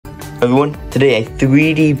Everyone, today I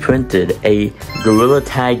 3D printed a Gorilla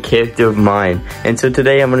Tag character of mine, and so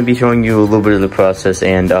today I'm going to be showing you a little bit of the process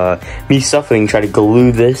and me suffering trying to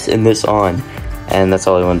glue this and this on, and that's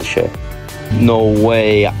all I wanted to share. No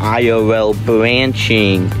way, IRL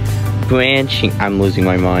branching, I'm losing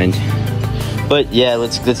my mind. But yeah,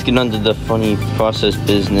 let's get under the funny process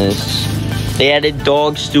business. They added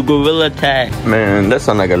dogs to Gorilla Tag. Man, that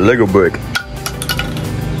sounds like a Lego brick.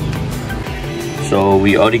 So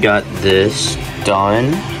we already got this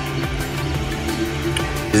done.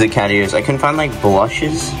 These are cat ears. I couldn't find like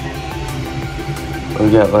blushes.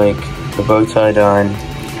 We got like the bow tie done.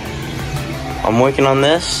 I'm working on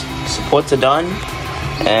this. Supports are done.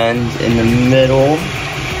 And in the middle,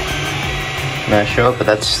 not sure, but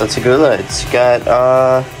that's a gorilla. It's got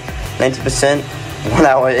 90%, 1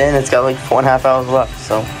 hour in. It's got like 4.5 hours left.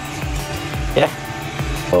 So yeah.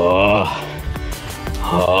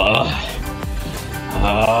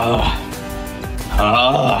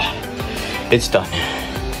 It's done.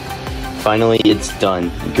 Finally, it's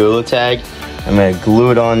done. Gorilla Tag. I'm gonna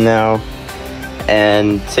glue it on now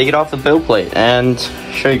and take it off the build plate and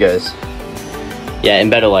show you guys. Yeah, in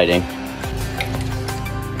better lighting.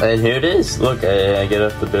 And here it is. Look, I get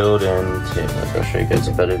off the build and yeah, I'll show you guys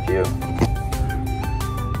a better view.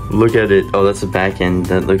 Look at it. Oh, that's the back end.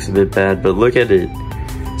 That looks a bit bad, but look at it.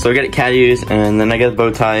 So I got cat ears, and then I got the bow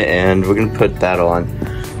tie, and we're gonna put that on.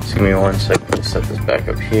 Just give me 1 second to set this back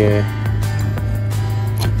up here.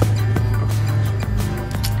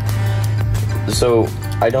 So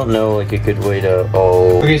I don't know like a good way to.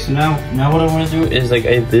 Oh. Okay, so now what I want to do is like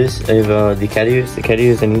I have this. I have the cat ears. The cat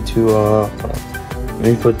ears. I need to let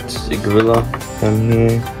me put a gorilla down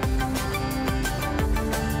here,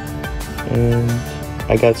 and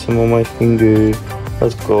I got some on my finger.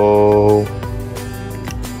 Let's go.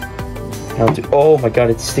 Oh my god,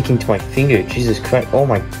 it's sticking to my finger. Jesus Christ. Oh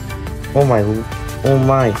my.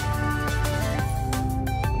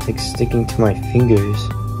 It's like sticking to my fingers.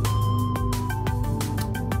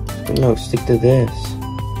 No, stick to this.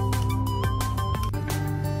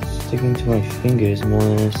 Sticking to my fingers more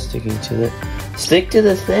than sticking to the. Stick to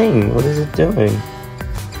the thing. What is it doing?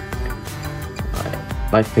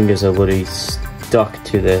 My fingers are literally stuck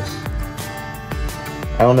to this.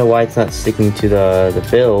 I don't know why it's not sticking to the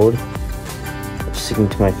build. Sticking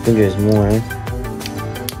to my fingers more.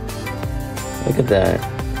 Look at that.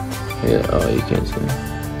 Yeah, oh, you can't see.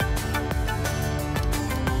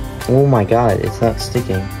 Oh my god, it's not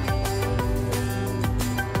sticking.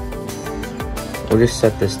 We'll just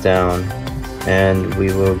set this down and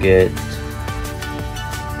we will get.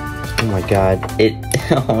 Oh my god,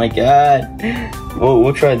 oh my god.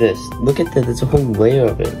 We'll try this. Look at that, there's a whole layer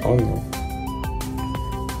of it. Oh no.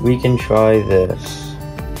 We can try this.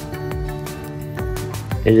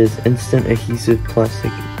 It is instant adhesive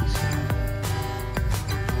plastic adhesive.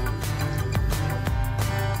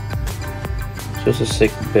 Just a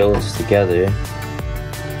sick builds together.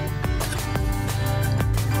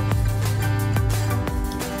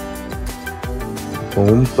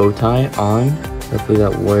 Boom, bow tie on. Hopefully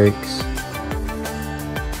that works.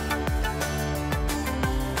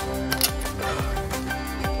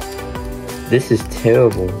 This is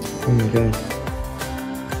terrible. Oh my god.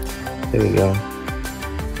 There we go.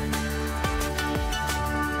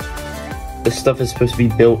 This stuff is supposed to be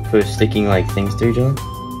built for sticking like things to each other.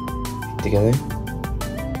 Together.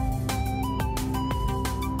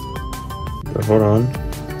 But hold on.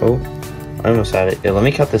 Oh, I almost had it. Yeah, let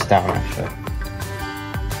me cut this down actually.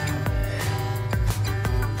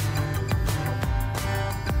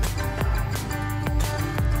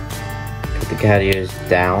 Cut the cat ears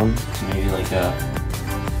down to maybe like a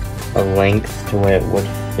length to where it would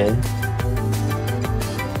fit.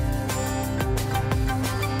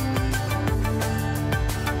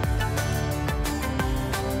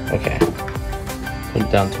 Okay, put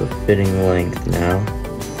it down to a fitting length now,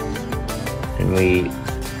 and we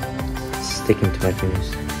stick into my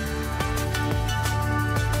fingers.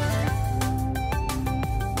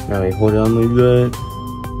 Now we hold it on like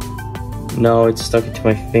that. No, it's stuck into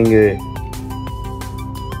my finger.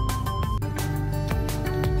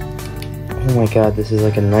 Oh my god, this is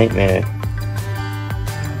like a nightmare.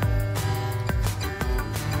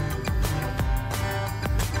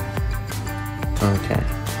 Okay.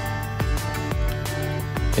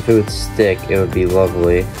 If it would stick, it would be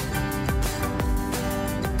lovely.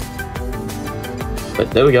 But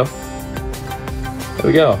there we go. There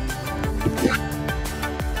we go.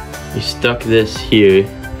 We stuck this here.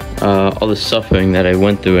 All the suffering that I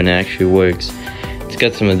went through, and it actually works. It's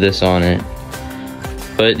got some of this on it.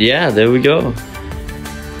 But yeah, there we go.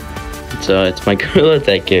 It's my Gorilla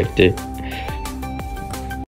Tag character.